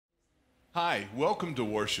Hi, welcome to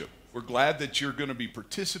worship. We're glad that you're going to be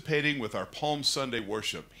participating with our Palm Sunday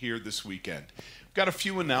worship here this weekend. We've got a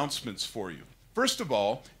few announcements for you. First of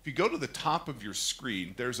all, if you go to the top of your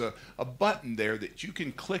screen, there's a button there that you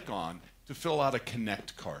can click on to fill out a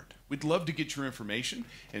Connect card. We'd love to get your information,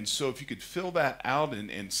 and so if you could fill that out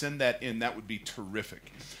and send that in, that would be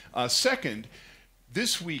terrific. Second,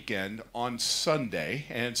 this weekend on Sunday,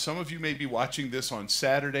 and some of you may be watching this on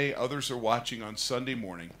Saturday, others are watching on Sunday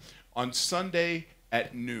morning. On Sunday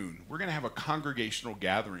at noon, we're going to have a congregational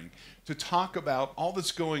gathering to talk about all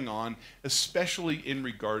that's going on, especially in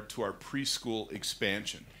regard to our preschool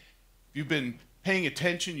expansion. If you've been paying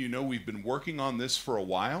attention, you know we've been working on this for a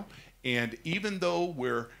while, and even though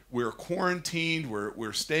we're quarantined,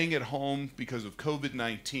 we're staying at home because of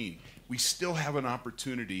COVID-19, we still have an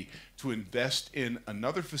opportunity to invest in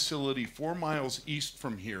another facility 4 miles east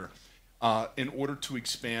from here in order to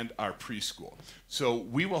expand our preschool. So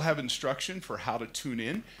we will have instruction for how to tune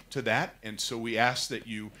in to that, and so we ask that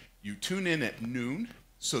you tune in at noon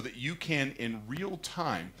so that you can in real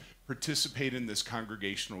time participate in this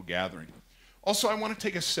congregational gathering. Also, I want to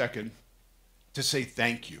take a second to say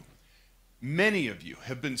thank you. Many of you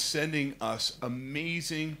have been sending us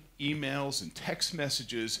amazing emails and text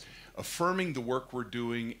messages affirming the work we're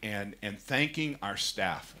doing and thanking our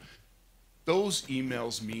staff. Those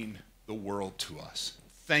emails mean the world to us.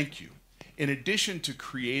 Thank you. In addition to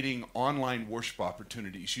creating online worship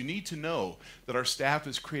opportunities, you need to know that our staff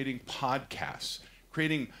is creating podcasts,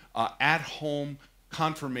 creating at-home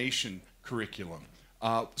confirmation curriculum,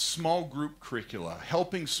 small group curricula,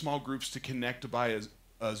 helping small groups to connect by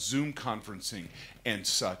a Zoom conferencing and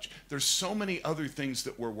such. There's so many other things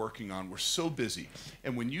that we're working on. We're so busy.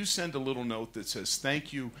 And when you send a little note that says,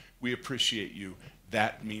 thank you, we appreciate you,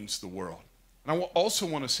 that means the world. And I will also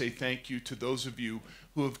want to say thank you to those of you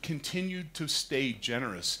who have continued to stay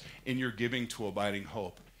generous in your giving to Abiding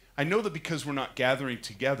Hope. I know that because we're not gathering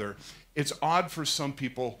together, it's odd for some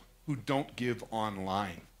people who don't give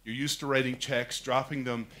online. You're used to writing checks, dropping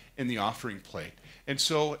them in the offering plate. And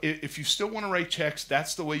so if you still want to write checks,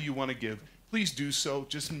 that's the way you want to give, please do so.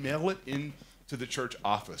 Just mail it in to the church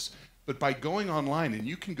office. But by going online, and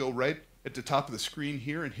you can go right at the top of the screen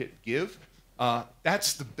here and hit give,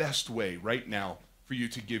 that's the best way right now for you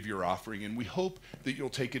to give your offering, and we hope that you'll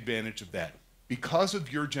take advantage of that. Because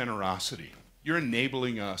of your generosity, you're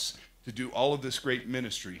enabling us to do all of this great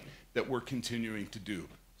ministry that we're continuing to do.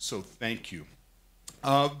 So thank you.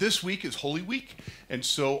 This week is Holy Week, and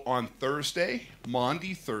so on Thursday,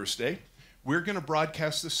 Maundy Thursday, we're going to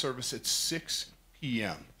broadcast the service at 6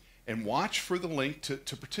 p.m. and watch for the link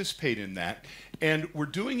to participate in that. And we're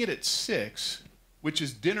doing it at 6, which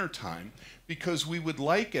is dinner time, because we would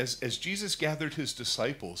like, as Jesus gathered his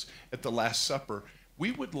disciples at the Last Supper,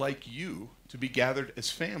 we would like you to be gathered as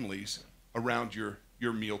families around your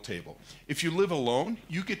meal table. If you live alone,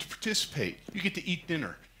 you get to participate. You get to eat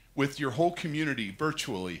dinner with your whole community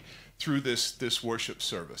virtually through this worship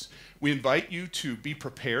service. We invite you to be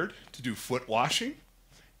prepared to do foot washing,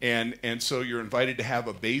 and so you're invited to have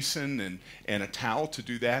a basin and a towel to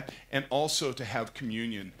do that, and also to have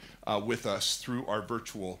communion with us through our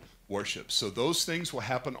virtual worship. So those things will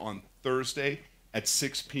happen on Thursday at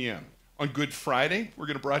 6 p.m. On Good Friday, we're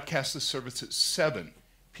going to broadcast the service at 7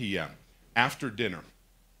 p.m. after dinner.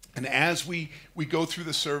 And as we go through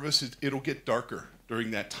the service, it'll get darker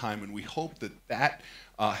during that time, and we hope that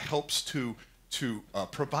helps to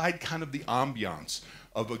provide kind of the ambiance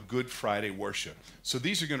of a Good Friday worship. So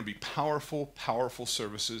these are going to be powerful, powerful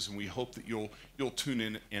services, and we hope that you'll tune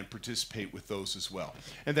in and participate with those as well.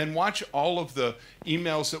 And then watch all of the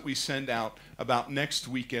emails that we send out about next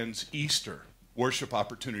weekend's Easter worship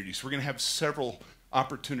opportunities. We're going to have several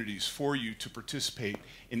opportunities for you to participate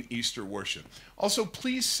in Easter worship. Also,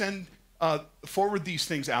 please forward these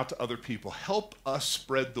things out to other people. Help us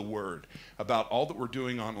spread the word about all that we're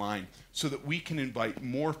doing online so that we can invite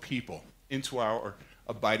more people into our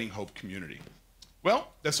Abiding Hope community. Well,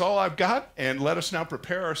 that's all I've got, and let us now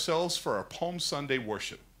prepare ourselves for our Palm Sunday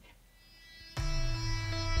worship.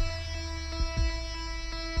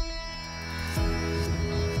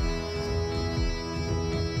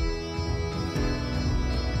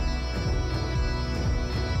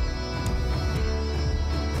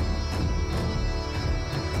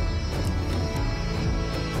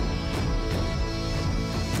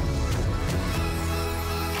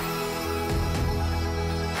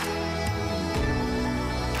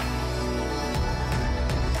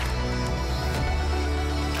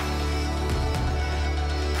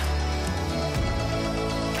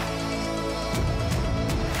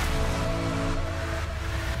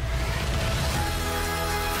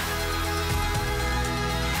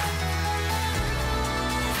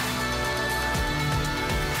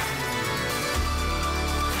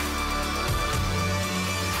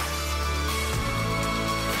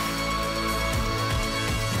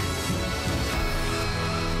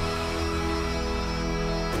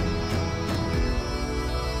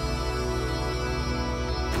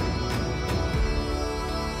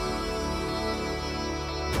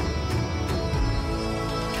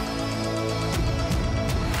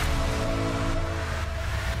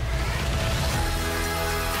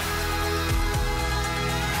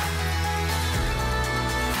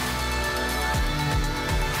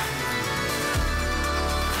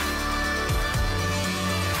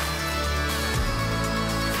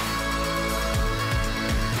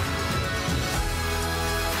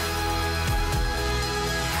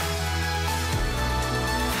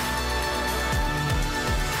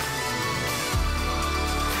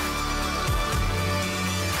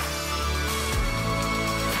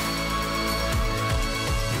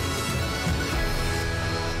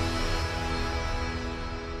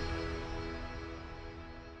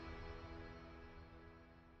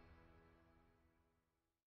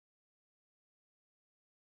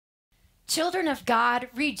 Children of God,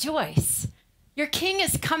 rejoice. Your king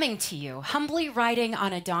is coming to you, humbly riding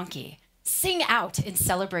on a donkey. Sing out in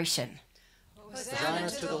celebration. Hosanna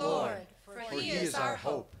to the Lord, for he is our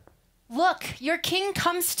hope. Look, your king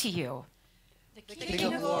comes to you. The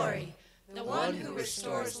King of glory, the one who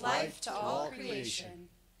restores life to all creation.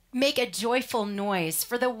 Make a joyful noise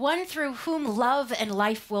for the one through whom love and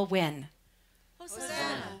life will win.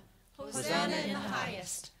 Hosanna, Hosanna in the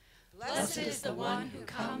highest. Blessed is the one who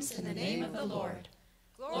comes in the name of the Lord.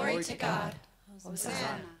 Glory to God.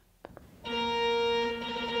 Hosanna.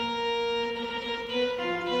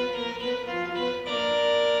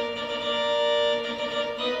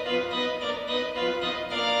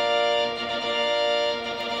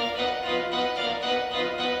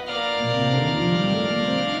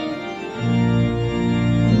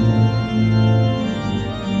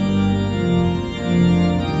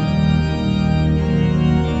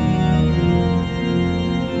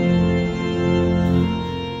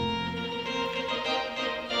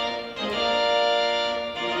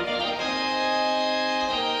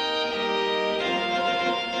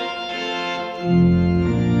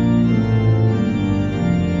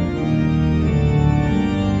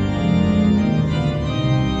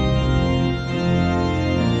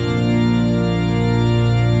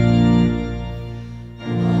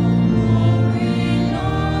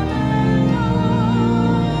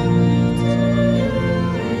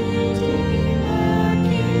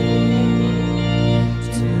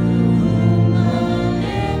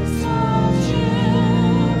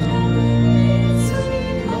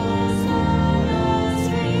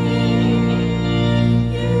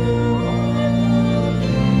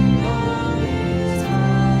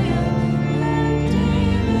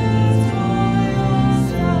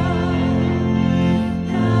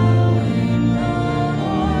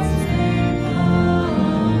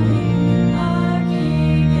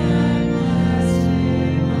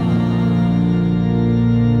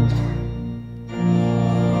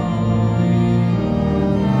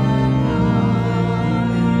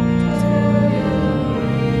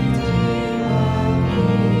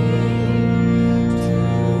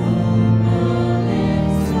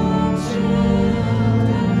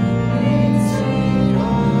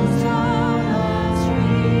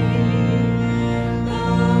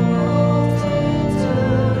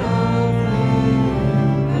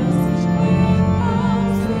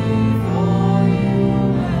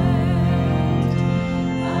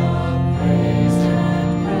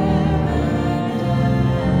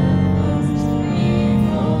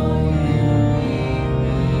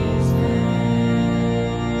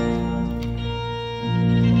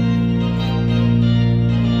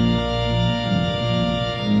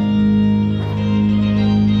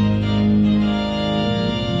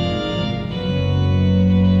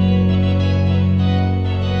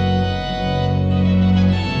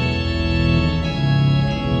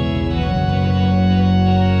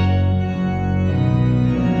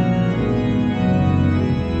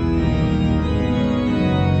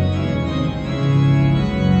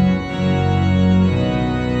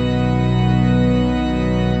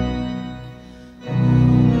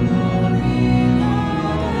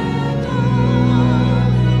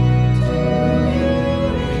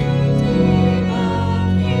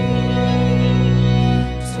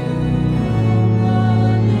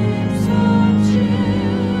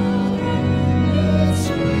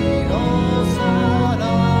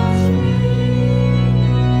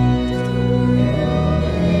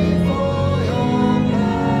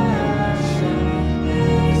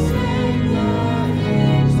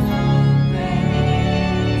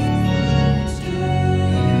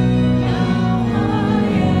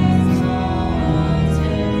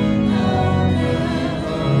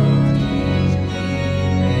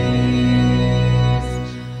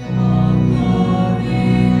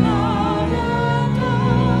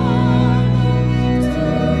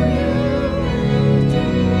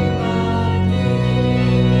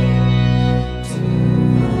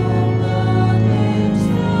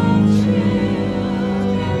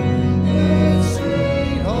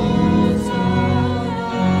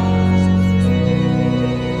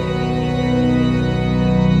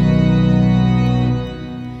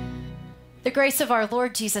 The grace of our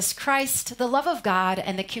Lord Jesus Christ, the love of God,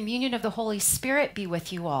 and the communion of the Holy Spirit be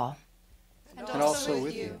with you all. And also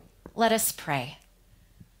with you. Let us pray.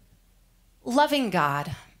 Loving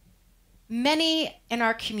God, many in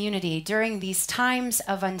our community during these times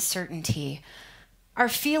of uncertainty are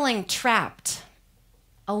feeling trapped,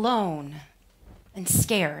 alone, and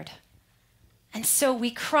scared. And so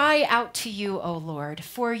we cry out to you, O Lord,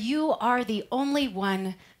 for you are the only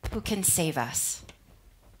one who can save us.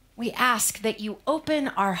 we ask that you open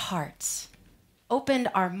our hearts, open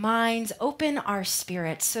our minds, open our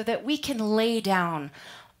spirits so that we can lay down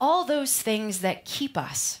all those things that keep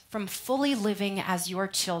us from fully living as your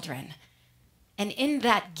children. And in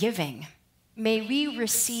that giving, may we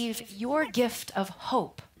receive your gift of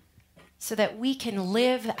hope so that we can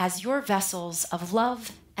live as your vessels of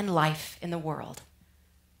love and life in the world.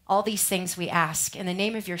 All these things we ask in the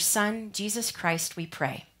name of your Son, Jesus Christ, we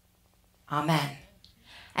pray. Amen.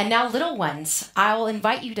 And now, little ones, I'll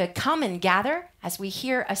invite you to come and gather as we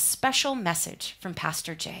hear a special message from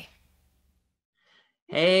Pastor Jay.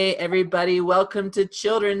 Hey, everybody. Welcome to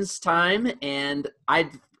Children's Time. And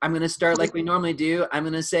I'm going to start like we normally do. I'm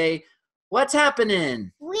going to say, what's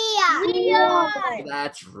happening? We are.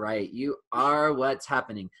 That's right. You are what's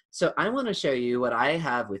happening. So I want to show you what I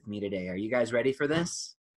have with me today. Are you guys ready for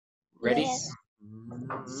this? Ready? Yes.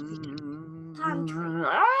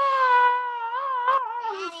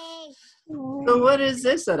 So what is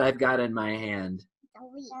this that I've got in my hand?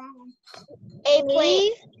 A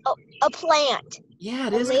leaf? Oh, a plant. Yeah,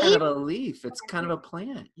 it is kind of a leaf. It's kind of a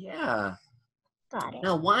plant. Yeah. Got it.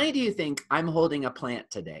 Now, why do you think I'm holding a plant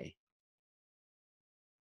today?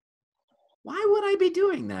 Why would I be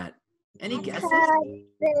doing that? Any guesses?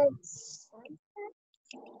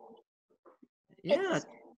 Yeah.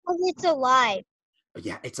 It's alive.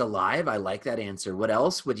 Yeah, it's alive. I like that answer. What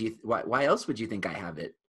else would you, why else would you think I have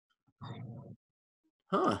it?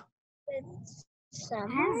 Huh. It's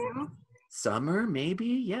summer. Summer, maybe?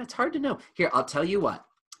 Yeah, it's hard to know. Here, I'll tell you what.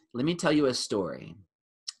 Let me tell you a story.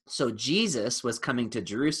 So Jesus was coming to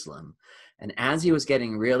Jerusalem, and as he was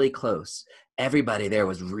getting really close, everybody there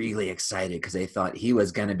was really excited because they thought he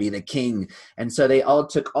was going to be the king. And so they all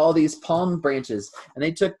took all these palm branches, and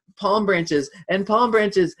they took palm branches and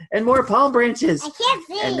more palm branches. I can't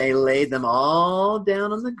see. And they laid them all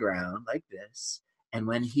down on the ground like this. And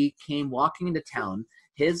when he came walking into town,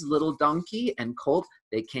 his little donkey and colt,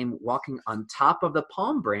 they came walking on top of the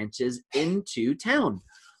palm branches into town.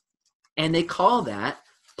 And they call that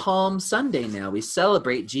Palm Sunday now. We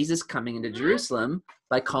celebrate Jesus coming into Jerusalem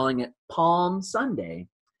by calling it Palm Sunday.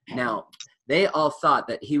 Now, they all thought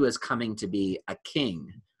that he was coming to be a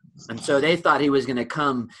king. And so they thought he was going to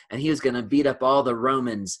come and he was going to beat up all the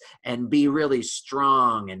Romans and be really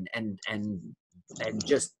strong and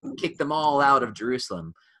just kick them all out of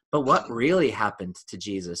Jerusalem. But what really happened to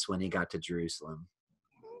Jesus when he got to Jerusalem?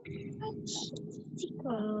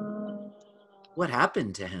 What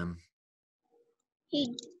happened to him?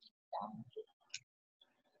 He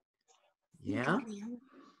Yeah?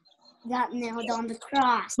 got nailed on the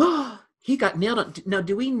cross. He got nailed on. Now,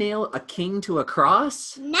 do we nail a king to a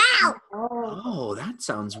cross? No. Oh, that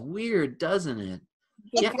sounds weird, doesn't it?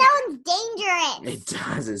 It Yeah. sounds dangerous. It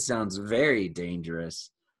does. It sounds very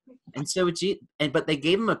dangerous. And so, but they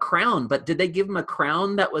gave him a crown. But did they give him a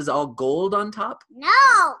crown that was all gold on top?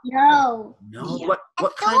 No. No. No. Yeah. What A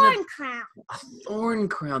kind of thorn crown. a thorn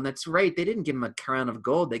crown? That's right. They didn't give him a crown of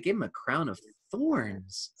gold. They gave him a crown of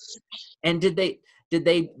thorns. And did they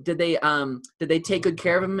take good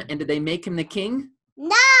care of him? And did they make him the king?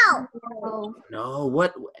 No. No,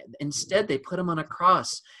 what? Instead, they put him on a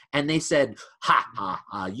cross, and they said, ha, ha,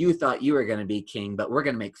 ha, you thought you were going to be king, but we're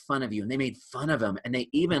going to make fun of you. And they made fun of him. And they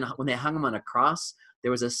even, when they hung him on a cross,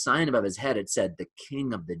 there was a sign above his head. It said, the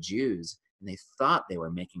King of the Jews. And they thought they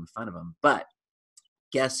were making fun of him. But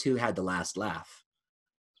guess who had the last laugh?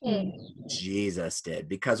 Jesus did.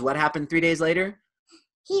 Because what happened 3 days later?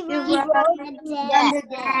 He rose from the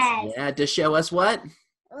dead. Yeah, to show us what?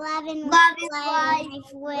 Love and life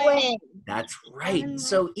win. That's right.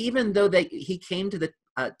 So even though he came to the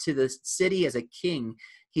city as a king,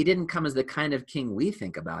 he didn't come as the kind of king we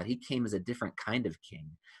think about. He came as a different kind of king,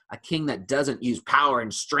 a king that doesn't use power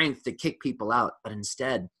and strength to kick people out, but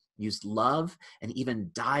instead used love and even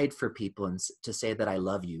died for people and to say that I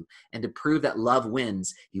love you. And to prove that love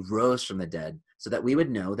wins, he rose from the dead so that we would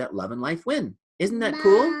know that love and life win. Isn't that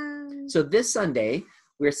cool? So this Sunday,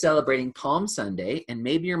 we're celebrating Palm Sunday, and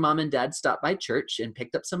maybe your mom and dad stopped by church and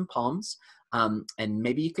picked up some palms, and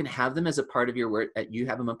maybe you can have them as a part of your work. You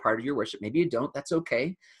have them a part of your worship. Maybe you don't. That's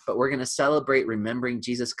okay. But we're going to celebrate remembering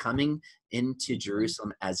Jesus coming into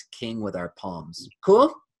Jerusalem as King with our palms.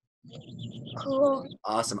 Cool? Cool.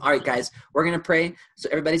 Awesome. All right, guys, we're going to pray. So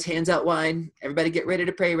everybody's hands out wide. Everybody get ready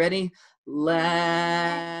to pray. Ready?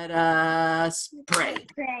 Let us pray.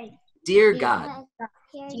 Pray. Dear God,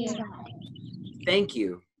 Dear God. thank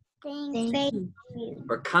you Thank you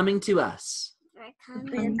for coming to us for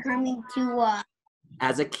coming to us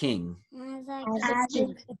as a king. as a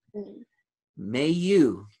king. May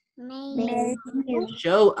you May you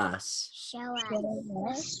show us show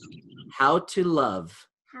us how to love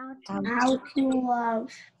How to love.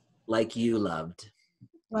 like you loved.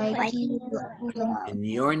 Like you love. In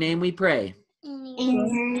your name we pray. In your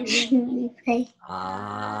name we pray.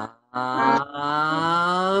 Amen.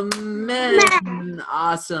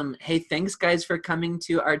 Awesome. Hey, thanks guys for coming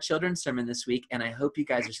to our children's sermon this week. And I hope you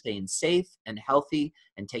guys are staying safe and healthy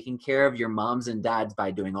and taking care of your moms and dads by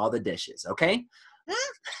doing all the dishes, okay?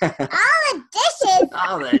 All the dishes.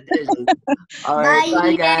 All the dishes. All right,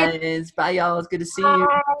 bye guys. Bye y'all. It's good to see you.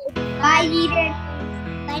 Bye, Eden.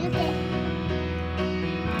 Bye, Eden.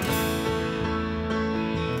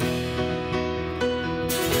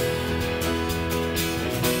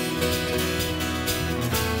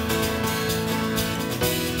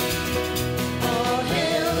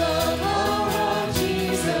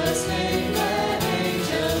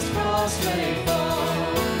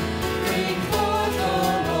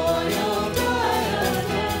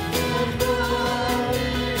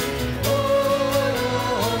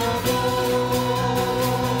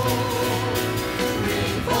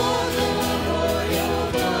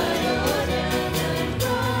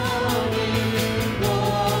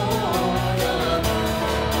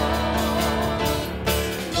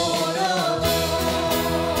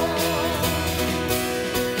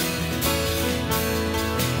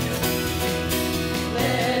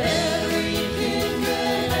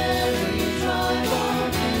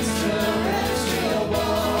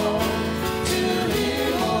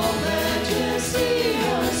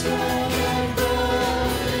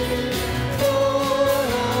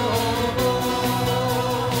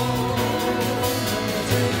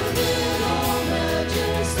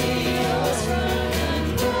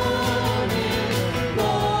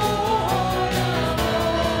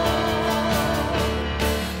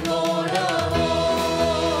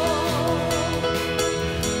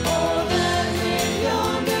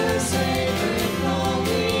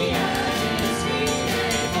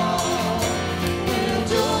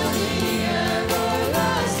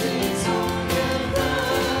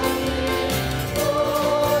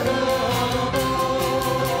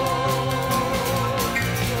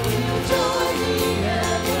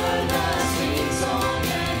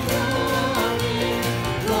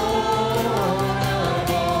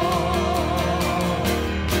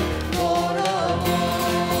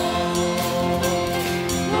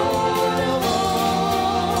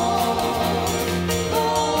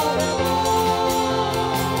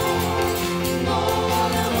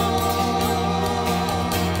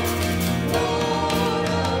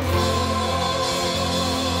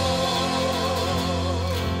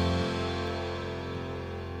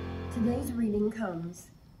 Today's reading comes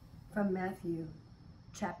from Matthew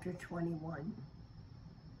chapter 21.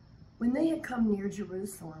 When they had come near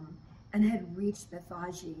Jerusalem and had reached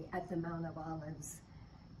Bethphage at the Mount of Olives,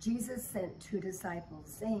 Jesus sent 2 disciples,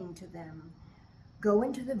 saying to them, "Go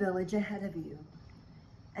into the village ahead of you,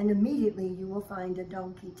 and immediately you will find a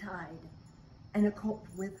donkey tied and a colt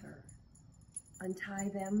with her. Untie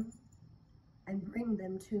them and bring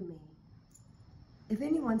them to me. If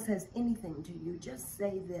anyone says anything to you, just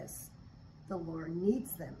say this: the Lord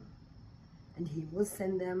needs them, and he will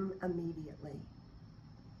send them immediately."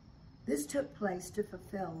 This took place to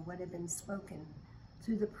fulfill what had been spoken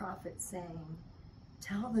through the prophet, saying,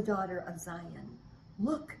 "Tell the daughter of Zion,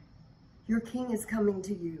 look, your king is coming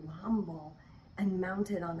to you, humble and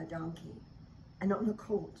mounted on a donkey, and on a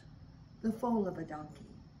colt, the foal of a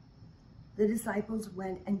donkey." The disciples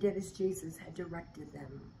went and did as Jesus had directed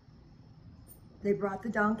them. They brought the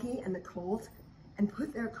donkey and the colt and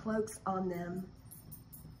put their cloaks on them,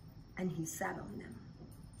 and he sat on them.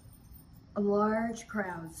 A large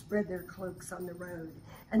crowd spread their cloaks on the road,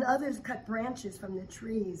 and others cut branches from the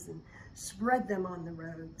trees and spread them on the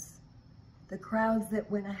roads. The crowds that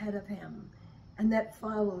went ahead of him and that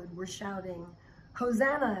followed were shouting,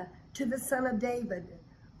 "Hosanna to the Son of David!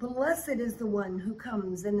 Blessed is the one who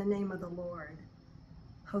comes in the name of the Lord!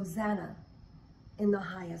 Hosanna in the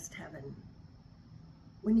highest heaven!"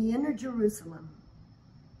 When he entered Jerusalem,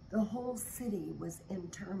 the whole city was in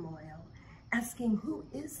turmoil, asking, "Who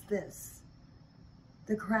is this?"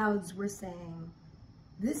 The crowds were saying,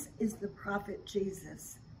 "This is the prophet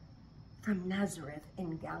Jesus from Nazareth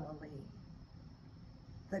in Galilee."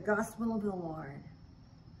 The gospel of the Lord.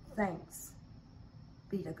 Thanks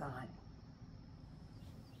be to God.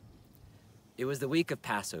 It was the week of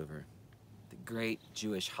Passover, the great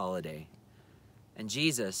Jewish holiday, and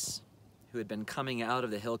Jesus, who had been coming out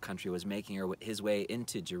of the hill country, was making his way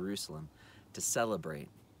into Jerusalem to celebrate.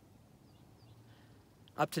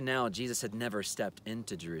 Up to now, Jesus had never stepped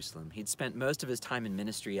into Jerusalem. He'd spent most of his time in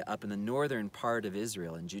ministry up in the northern part of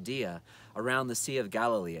Israel, in Judea, around the Sea of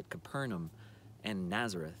Galilee, at Capernaum and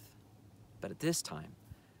Nazareth. But at this time,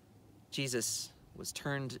 Jesus was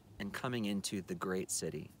turned and coming into the great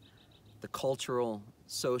city, the cultural,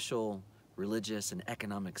 social, religious, and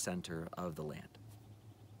economic center of the land.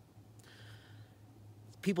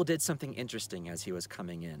 People did something interesting as he was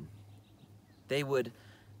coming in. They would,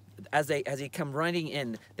 as he come running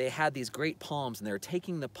in, they had these great palms, and they were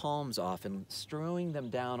taking the palms off and strewing them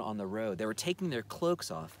down on the road. They were taking their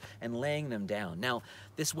cloaks off and laying them down. Now,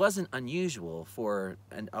 this wasn't unusual for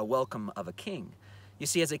a welcome of a king. You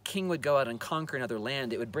see, as a king would go out and conquer another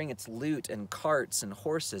land, it would bring its loot and carts and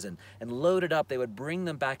horses and load it up. They would bring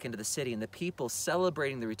them back into the city, and the people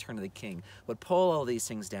celebrating the return of the king would pull all these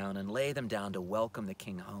things down and lay them down to welcome the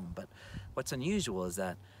king home. But what's unusual is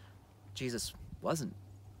that Jesus wasn't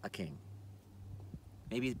a king.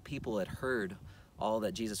 Maybe people had heard all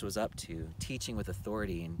that Jesus was up to, teaching with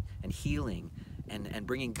authority and healing and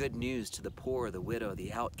bringing good news to the poor, the widow,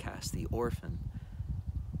 the outcast, the orphan.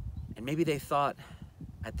 And maybe they thought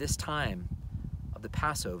at this time of the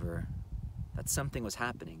Passover that something was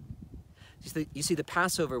happening. You see, the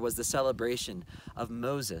Passover was the celebration of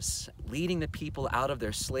Moses leading the people out of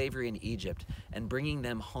their slavery in Egypt and bringing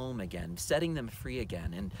them home again, setting them free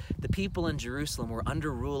again. And the people in Jerusalem were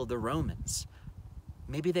under rule of the Romans.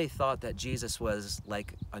 Maybe they thought that Jesus was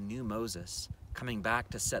like a new Moses coming back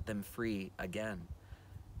to set them free again.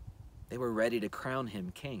 They were ready to crown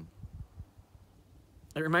him king.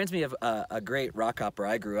 It reminds me of a great rock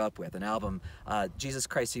opera I grew up with, an album, Jesus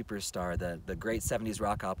Christ Superstar, the great 70s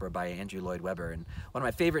rock opera by Andrew Lloyd Webber. And one of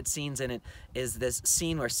my favorite scenes in it is this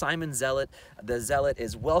scene where Simon Zealot, the zealot,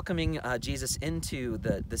 is welcoming Jesus into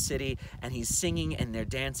the city, and he's singing and they're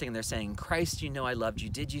dancing and they're saying, "Christ, you know I loved you.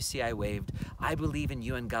 Did you see I waved? I believe in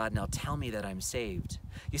you and God. Now tell me that I'm saved."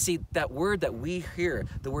 You see, that word that we hear,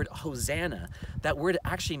 the word Hosanna, that word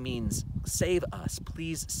actually means save us,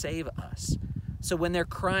 please save us. So when they're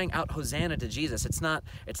crying out Hosanna to Jesus, it's not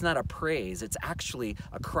a praise, it's actually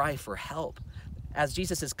a cry for help. As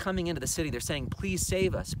Jesus is coming into the city, they're saying, "Please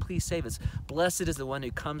save us, please save us. Blessed is the one who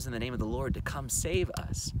comes in the name of the Lord to come save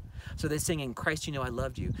us." So they're singing, "Christ, you know I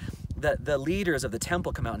loved you." The leaders of the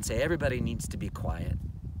temple come out and say, "Everybody needs to be quiet."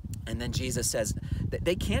 And then Jesus says that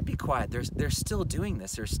they can't be quiet. They're still doing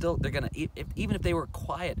this. They're gonna, even if they were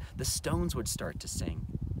quiet, the stones would start to sing.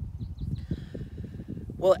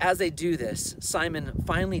 Well, as they do this, Simon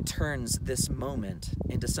finally turns this moment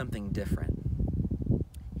into something different.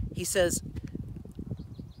 He says,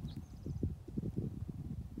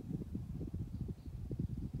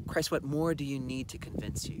 "Christ, what more do you need to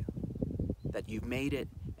convince you that you've made it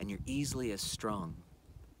and you're easily as strong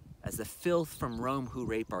as the filth from Rome who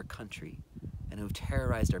rape our country and who've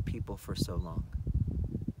terrorized our people for so long?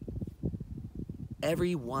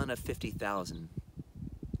 Every one of 50,000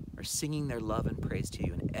 are singing their love and praise to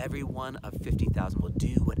you, and every one of 50,000 will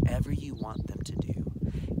do whatever you want them to do.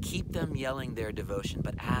 Keep them yelling their devotion,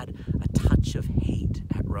 but add a touch of hate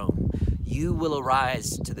at Rome. You will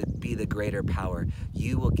arise to be the greater power.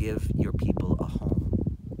 You will give your people a home."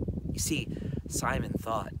 You see, Simon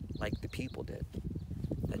thought, like the people did,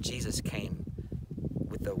 that Jesus came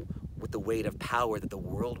with the weight of power that the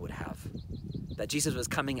world would have, that Jesus was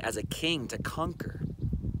coming as a king to conquer.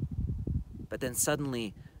 But then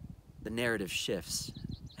suddenly, the narrative shifts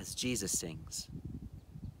as Jesus sings.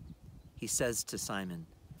 He says to Simon,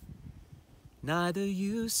 "Neither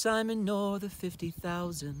you, Simon, nor the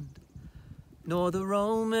 50,000, nor the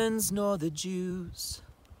Romans, nor the Jews,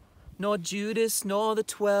 nor Judas, nor the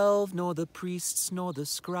 12, nor the priests, nor the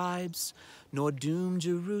scribes, nor doomed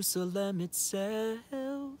Jerusalem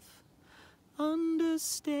itself,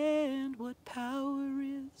 understand what power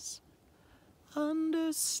is.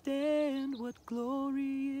 Understand what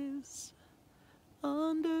glory is.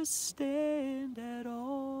 Understand at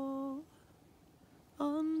all.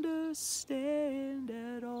 Understand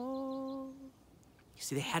at all." You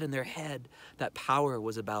see, they had in their head that power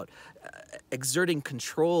was about exerting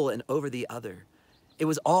control and over the other. It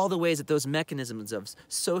was all the ways that those mechanisms of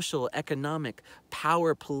social, economic,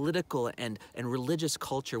 power, political, and religious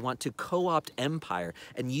culture want to co-opt empire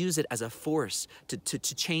and use it as a force to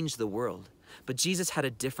change the world. But Jesus had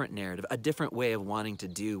a different narrative, a different way of wanting to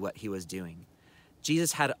do what he was doing.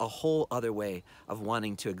 Jesus had a whole other way of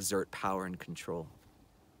wanting to exert power and control.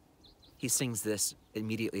 He sings this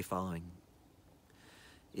immediately following.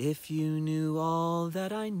 "If you knew all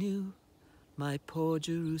that I knew, my poor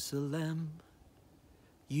Jerusalem,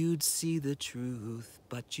 you'd see the truth,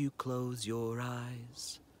 but you close your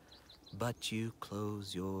eyes, but you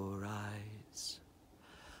close your eyes.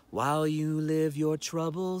 While you live, your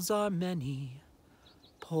troubles are many,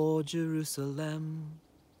 poor Jerusalem.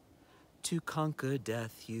 To conquer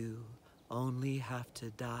death, you only have to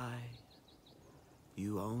die.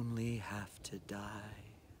 You only have to die.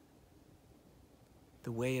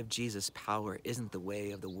 The way of Jesus' power isn't the way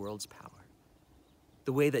of the world's power.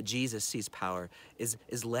 The way that Jesus sees power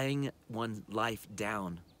is laying one's life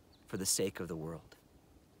down for the sake of the world.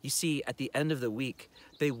 You see, at the end of the week,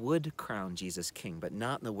 they would crown Jesus king, but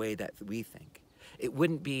not in the way that we think. It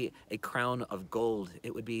wouldn't be a crown of gold,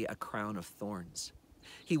 it would be a crown of thorns.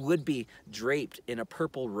 He would be draped in a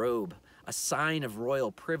purple robe, a sign of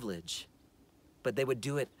royal privilege, but they would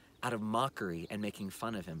do it out of mockery and making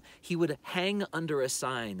fun of him. He would hang under a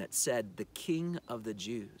sign that said, "The King of the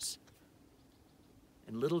Jews."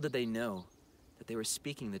 And little did they know that they were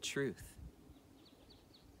speaking the truth.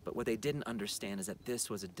 But what they didn't understand is that this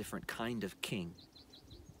was a different kind of king.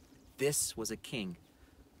 This was a king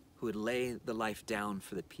who would lay the life down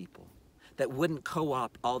for the people, that wouldn't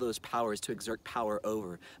co-opt all those powers to exert power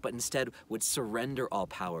over, but instead would surrender all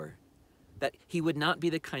power. That he would not be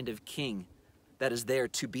the kind of king that is there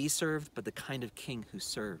to be served, but the kind of king who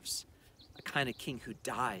serves, a kind of king who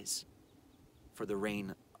dies for the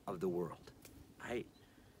reign of the world.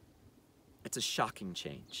 It's a shocking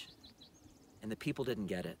change. And the people didn't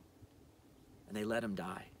get it, and they let him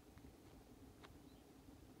die.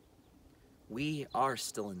 We are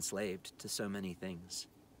still enslaved to so many things.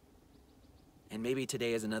 And maybe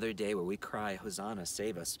today is another day where we cry, "Hosanna,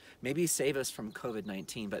 save us." Maybe save us from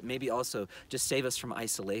COVID-19, but maybe also just save us from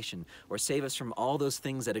isolation, or save us from all those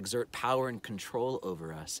things that exert power and control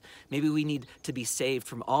over us. Maybe we need to be saved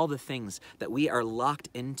from all the things that we are locked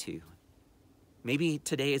into. Maybe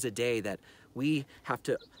today is a day that we have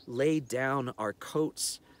to lay down our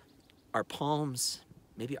coats, our palms,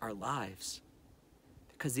 maybe our lives,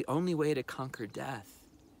 because the only way to conquer death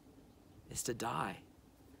is to die.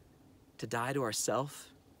 To die to ourselves,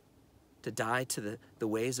 to die to the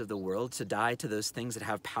ways of the world, to die to those things that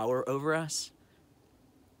have power over us.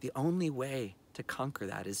 The only way to conquer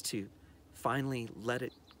that is to finally let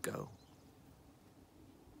it go.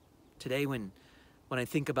 Today, when I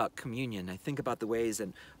think about communion, I think about the ways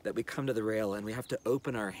that we come to the rail and we have to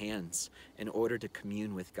open our hands in order to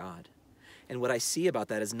commune with God. And what I see about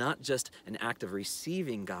that is not just an act of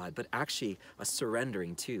receiving God, but actually a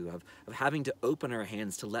surrendering too, of having to open our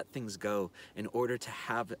hands to let things go in order to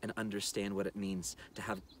have and understand what it means to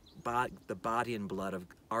have the body and blood of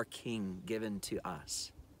our King given to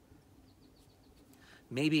us.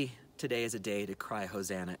 Maybe today is a day to cry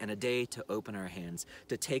Hosanna, and a day to open our hands,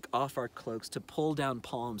 to take off our cloaks, to pull down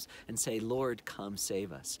palms and say, "Lord, come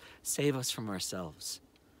save us. Save us from ourselves."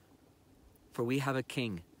 For we have a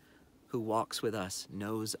King who walks with us,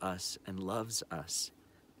 knows us, and loves us.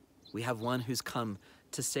 We have one who's come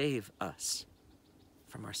to save us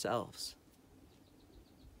from ourselves.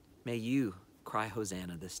 May you cry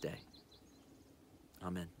Hosanna this day.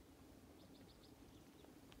 Amen.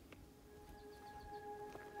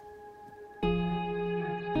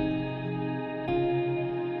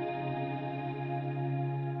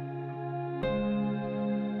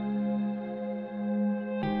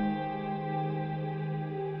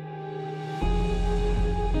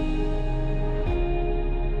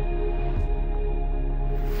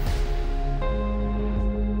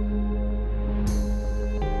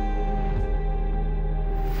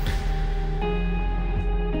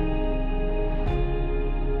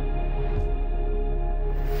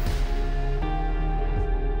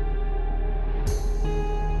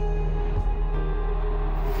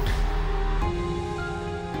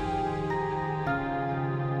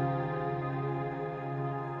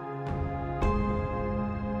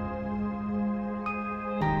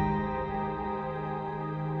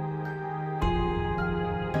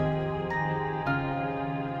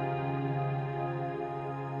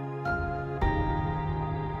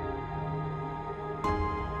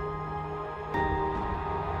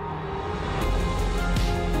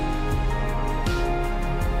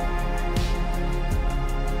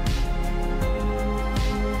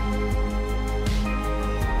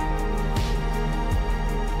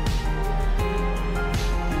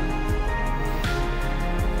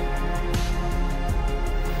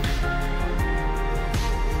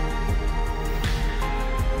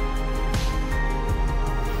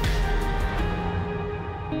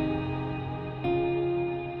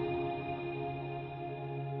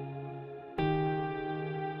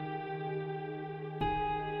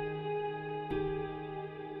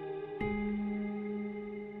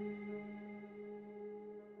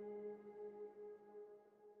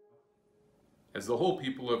 As the whole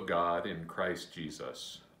people of God in Christ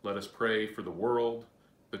Jesus, let us pray for the world,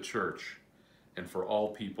 the church, and for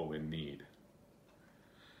all people in need.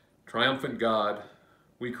 Triumphant God,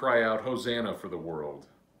 we cry out, Hosanna for the world.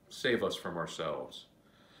 Save us from ourselves.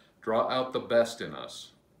 Draw out the best in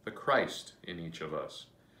us, the Christ in each of us.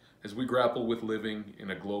 As we grapple with living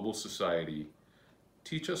in a global society,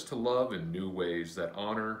 teach us to love in new ways that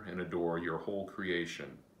honor and adore your whole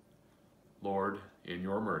creation. Lord, in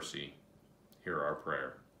your mercy, hear our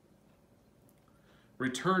prayer.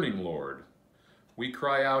 Returning Lord, we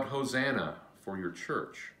cry out, Hosanna, for your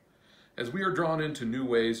church. As we are drawn into new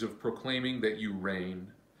ways of proclaiming that you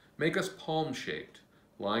reign, make us palm-shaped,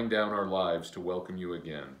 lying down our lives to welcome you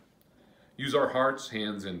again. Use our hearts,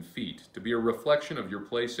 hands, and feet to be a reflection of your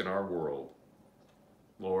place in our world.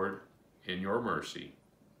 Lord, in your mercy,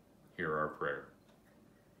 hear our prayer.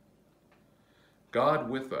 God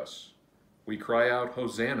with us, we cry out,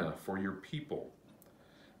 Hosanna, for your people.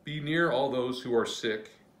 Be near all those who are sick,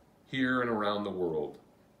 here and around the world.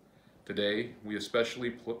 Today, we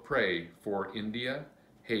especially pray for India,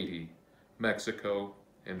 Haiti, Mexico,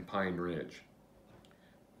 and Pine Ridge.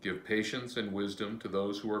 Give patience and wisdom to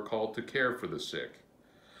those who are called to care for the sick.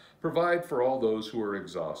 Provide for all those who are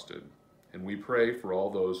exhausted, and we pray for all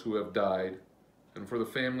those who have died and for the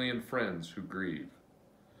family and friends who grieve.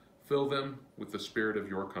 Fill them with the spirit of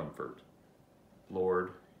your comfort.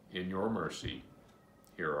 Lord, in your mercy,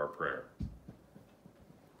 hear our prayer.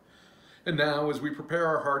 And now, as we prepare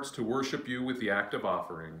our hearts to worship you with the act of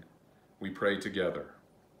offering, we pray together.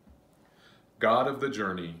 God of the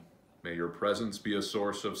journey, may your presence be a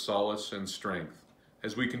source of solace and strength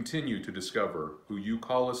as we continue to discover who you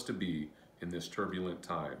call us to be in this turbulent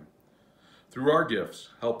time. Through our gifts,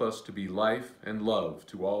 help us to be life and love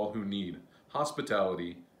to all who need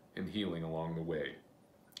hospitality and healing along the way.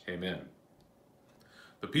 Amen.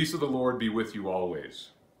 The peace of the Lord be with you always.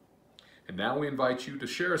 And now we invite you to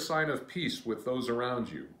share a sign of peace with those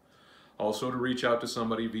around you. Also to reach out to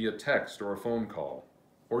somebody via text or a phone call,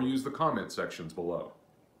 or use the comment sections below.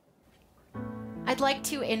 I'd like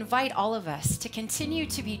to invite all of us to continue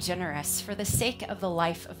to be generous for the sake of the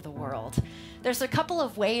life of the world. There's a couple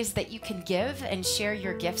of ways that you can give and share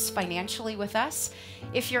your gifts financially with us.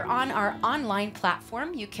 If you're on our online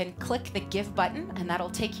platform, you can click the Give button, and that'll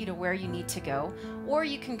take you to where you need to go. Or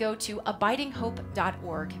you can go to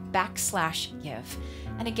abidinghope.org/give.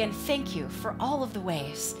 And again, thank you for all of the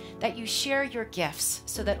ways that you share your gifts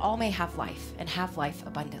so that all may have life and have life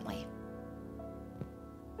abundantly.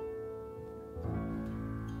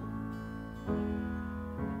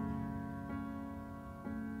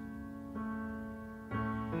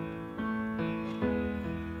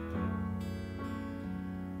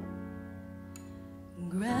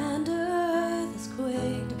 Grand earth has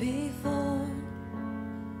quaked before,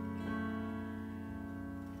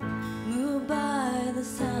 moved by the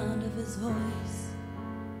sound of his voice,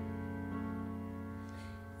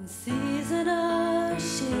 and seas that are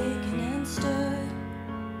shaken and stirred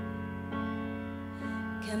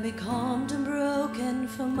can be calmed and broken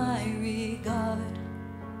for my regard.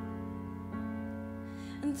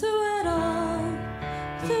 And through it all,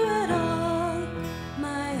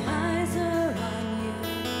 my eyes are on you.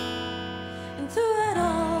 And through it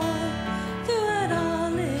all,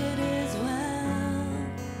 it is well.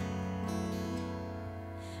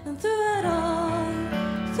 And through it all,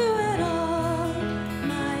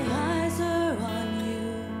 my eyes are on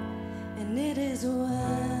you, and it is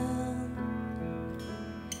well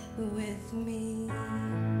with me.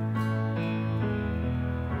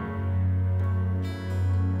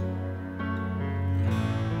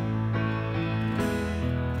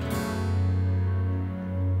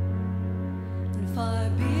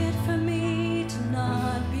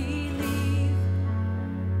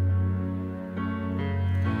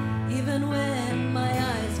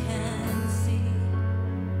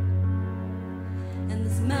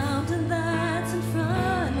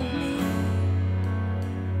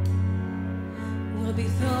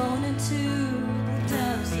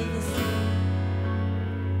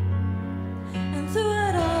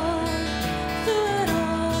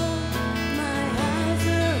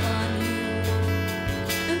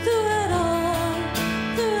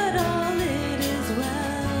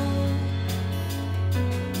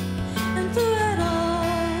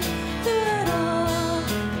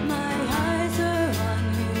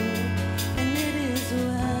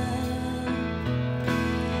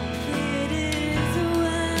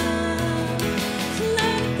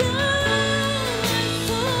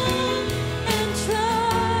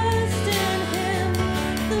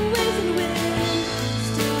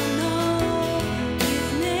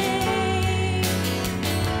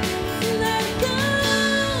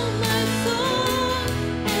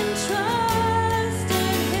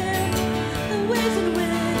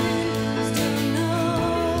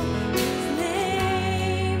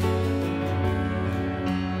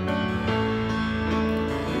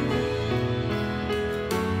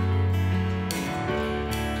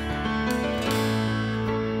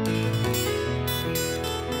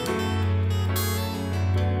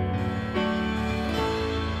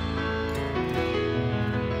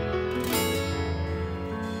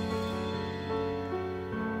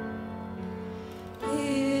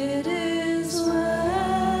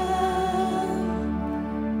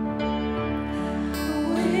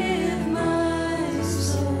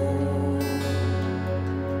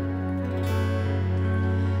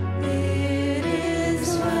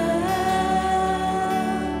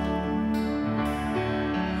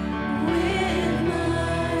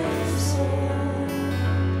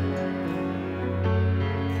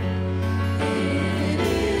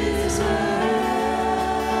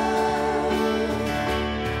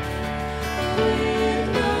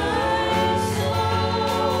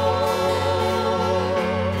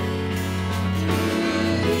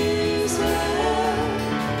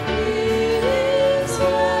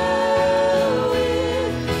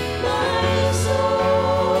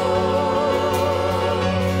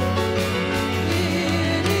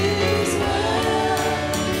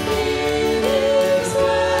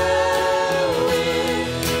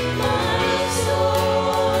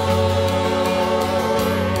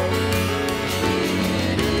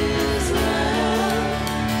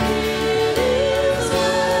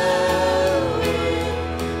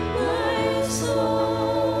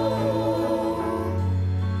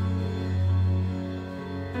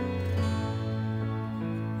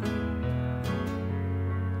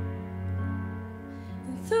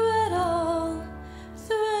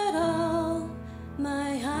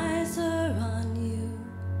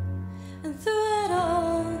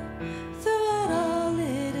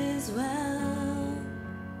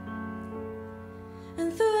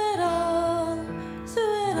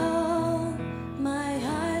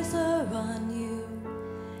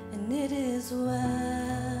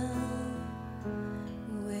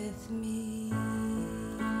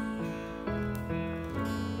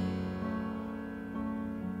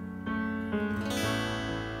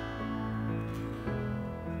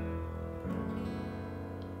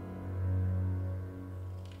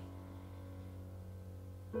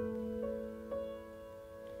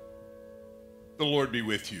 The Lord be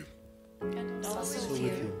with you. And also with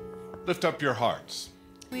you. Lift up your hearts.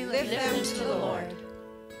 We lift them to the Lord.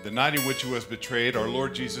 The night in which he was betrayed, our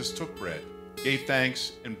Lord Jesus took bread, gave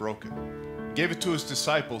thanks, and broke it. He gave it to his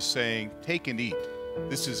disciples, saying, "Take and eat.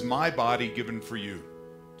 This is my body given for you.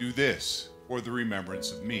 Do this for the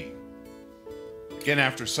remembrance of me." Again,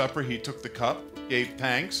 after supper, he took the cup, gave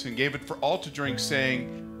thanks, and gave it for all to drink,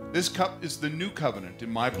 saying, "This cup is the new covenant in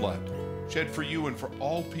my blood, shed for you and for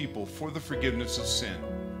all people for the forgiveness of sin.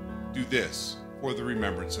 Do this for the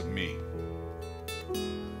remembrance of me."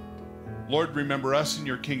 Lord, remember us in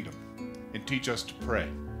your kingdom and teach us to pray.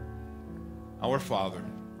 Our Father,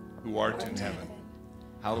 who art in heaven,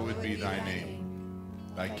 hallowed be thy name.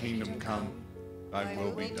 Thy kingdom come, thy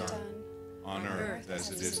will be done, on earth as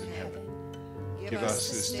it is in heaven. Give us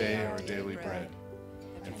this day our daily bread,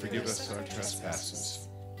 and forgive us our trespasses,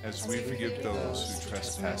 as we forgive those who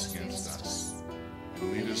trespass against us.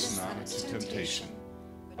 And lead us not into temptation,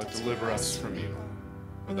 but deliver us from evil.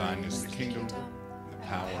 For thine is the kingdom, and the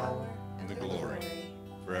power, and the glory,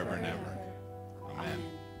 forever and ever. Amen.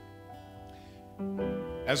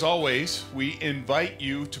 As always, we invite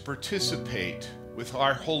you to participate with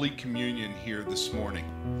our Holy Communion here this morning.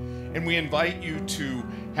 And we invite you to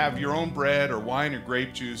have your own bread or wine or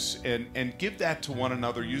grape juice and give that to one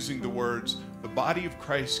another using the words, "The body of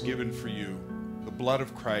Christ given for you, the blood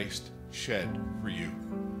of Christ shed for you."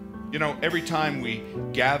 You know, every time we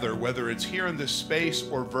gather, whether it's here in this space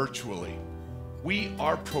or virtually, we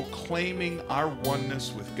are proclaiming our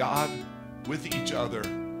oneness with God, with each other,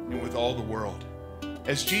 and with all the world.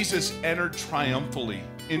 As Jesus entered triumphantly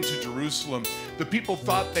into Jerusalem, the people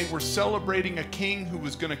thought they were celebrating a king who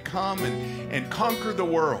was going to come and conquer the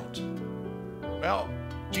world. Well,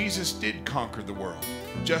 Jesus did conquer the world,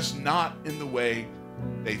 just not in the way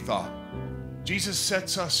they thought. Jesus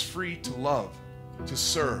sets us free to love, to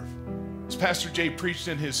serve. As Pastor Jay preached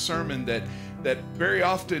in his sermon, that very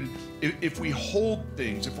often if we hold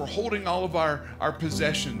things, if we're holding all of our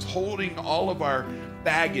possessions, holding all of our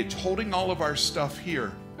baggage, holding all of our stuff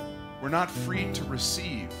here, we're not free to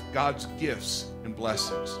receive God's gifts and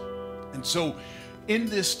blessings. And so in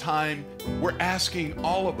this time, we're asking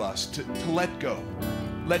all of us to let go.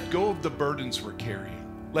 Let go of the burdens we're carrying.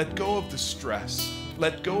 Let go of the stress.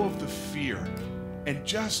 Let go of the fear. And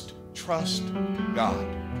just trust God.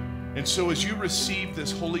 And so as you receive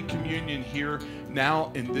this Holy Communion here now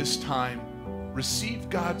in this time, receive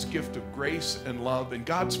God's gift of grace and love and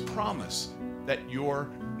God's promise that you're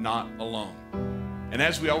not alone. And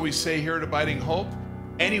as we always say here at Abiding Hope,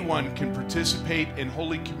 anyone can participate in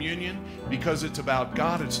Holy Communion because it's about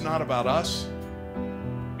God, it's not about us,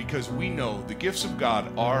 because we know the gifts of God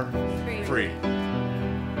are free.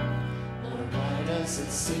 Lord, why does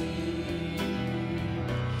it seem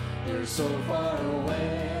you're so far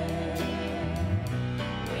away?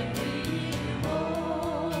 When we need you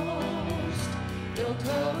most, you'll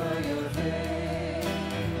cover your face.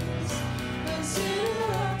 Consider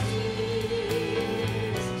our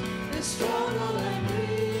peace, this struggle and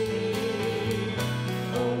grief.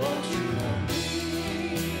 Oh, won't you come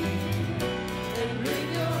near and bring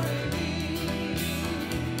your relief?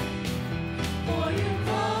 For you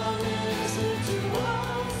promised it to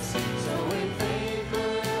us, so in faith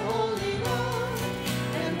we're holding on,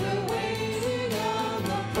 and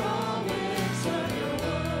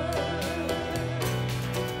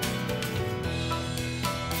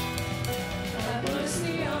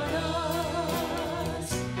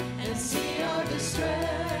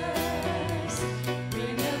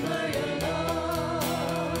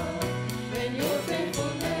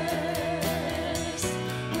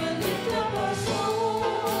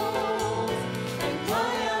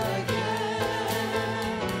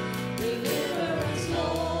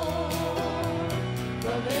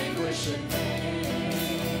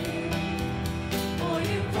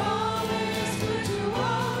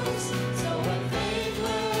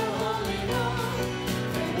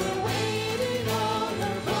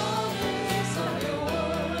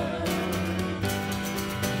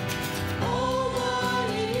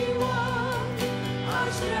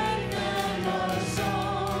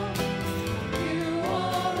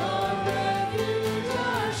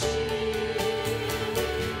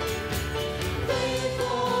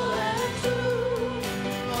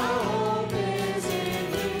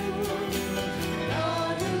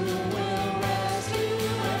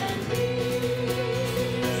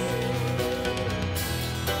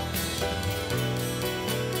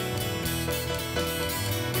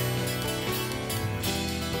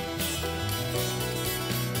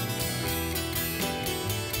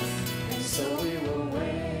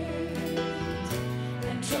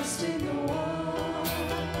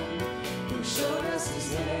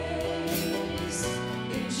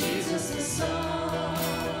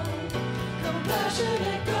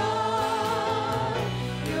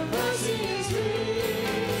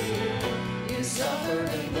suffered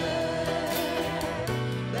and bled,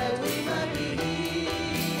 that we might believe.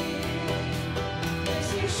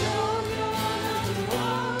 As He showed God unto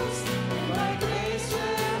us, and by grace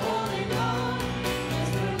we're holding on, as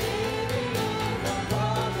we're living on the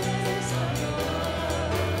promise of the Word.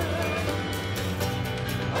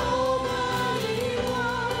 Almighty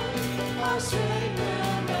One, our strength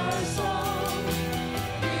and our song,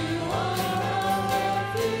 You are our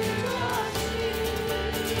refuge, our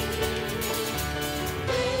shield.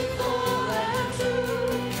 Faithful and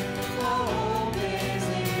true, our hope is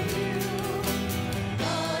in You.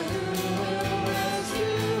 God who will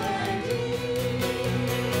rescue and heal.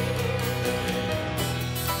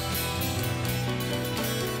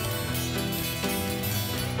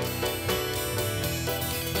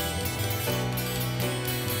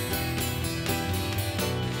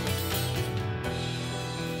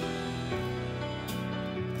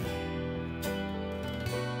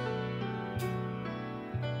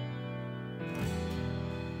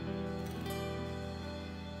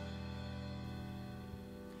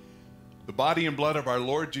 The body and blood of our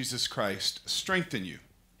Lord Jesus Christ strengthen you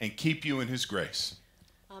and keep you in His grace.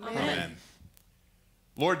 Amen.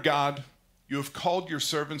 Lord God, You have called Your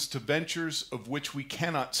servants to ventures of which we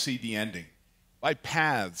cannot see the ending, by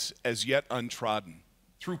paths as yet untrodden,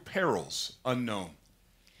 through perils unknown.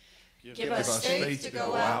 Give us faith to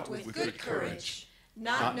go out with good courage,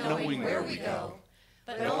 not knowing where we go,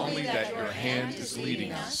 but only that Your hand is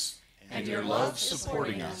leading us and Your love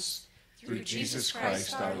supporting us, through Jesus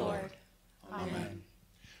Christ our Lord. Amen.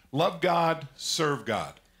 Love God, serve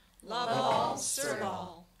God. Love all, serve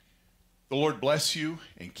all. The Lord bless you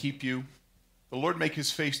and keep you. The Lord make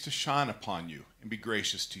His face to shine upon you and be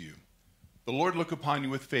gracious to you. The Lord look upon you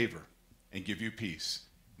with favor and give you peace.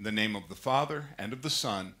 In the name of the Father, and of the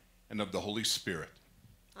Son, and of the Holy Spirit.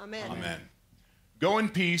 Amen. Amen. Go in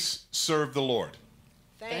peace, serve the Lord.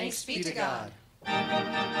 Thanks be to God.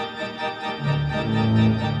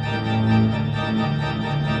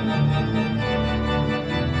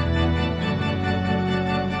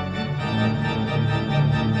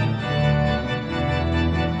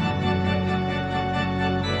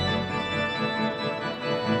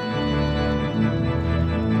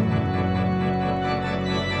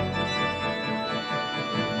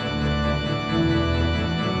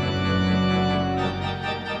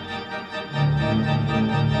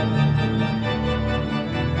 Thank you.